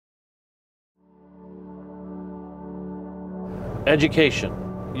Education.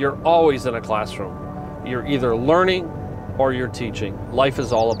 You're always in a classroom. You're either learning or you're teaching. Life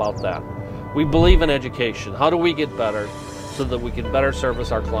is all about that. We believe in education. How do we get better so that we can better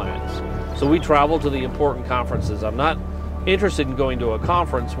service our clients? So we travel to the important conferences. I'm not interested in going to a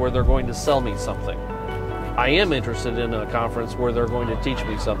conference where they're going to sell me something. I am interested in a conference where they're going to teach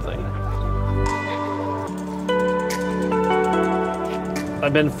me something.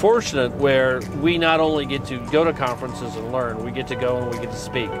 I've been fortunate where we not only get to go to conferences and learn, we get to go and we get to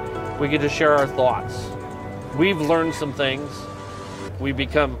speak. We get to share our thoughts. We've learned some things. We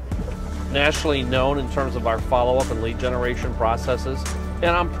become nationally known in terms of our follow-up and lead generation processes,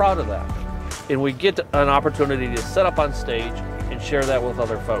 and I'm proud of that. And we get an opportunity to sit up on stage and share that with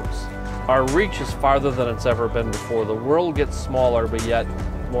other folks. Our reach is farther than it's ever been before. The world gets smaller, but yet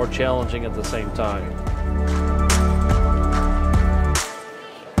more challenging at the same time.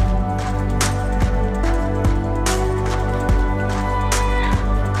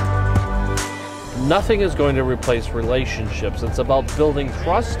 Nothing is going to replace relationships. It's about building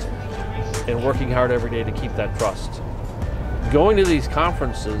trust and working hard every day to keep that trust. Going to these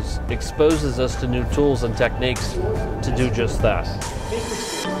conferences exposes us to new tools and techniques to do just that.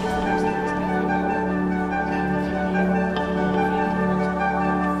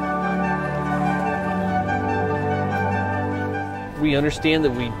 We understand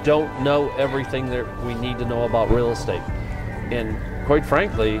that we don't know everything that we need to know about real estate. And quite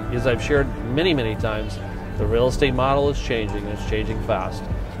frankly, as I've shared many, many times, the real estate model is changing, and it's changing fast.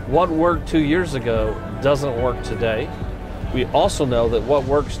 What worked 2 years ago doesn't work today. We also know that what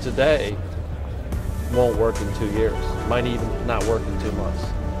works today won't work in 2 years, might even not work in 2 months.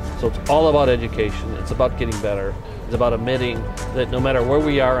 So it's all about education, it's about getting better, it's about admitting that no matter where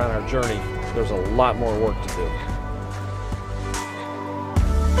we are on our journey, there's a lot more work to do.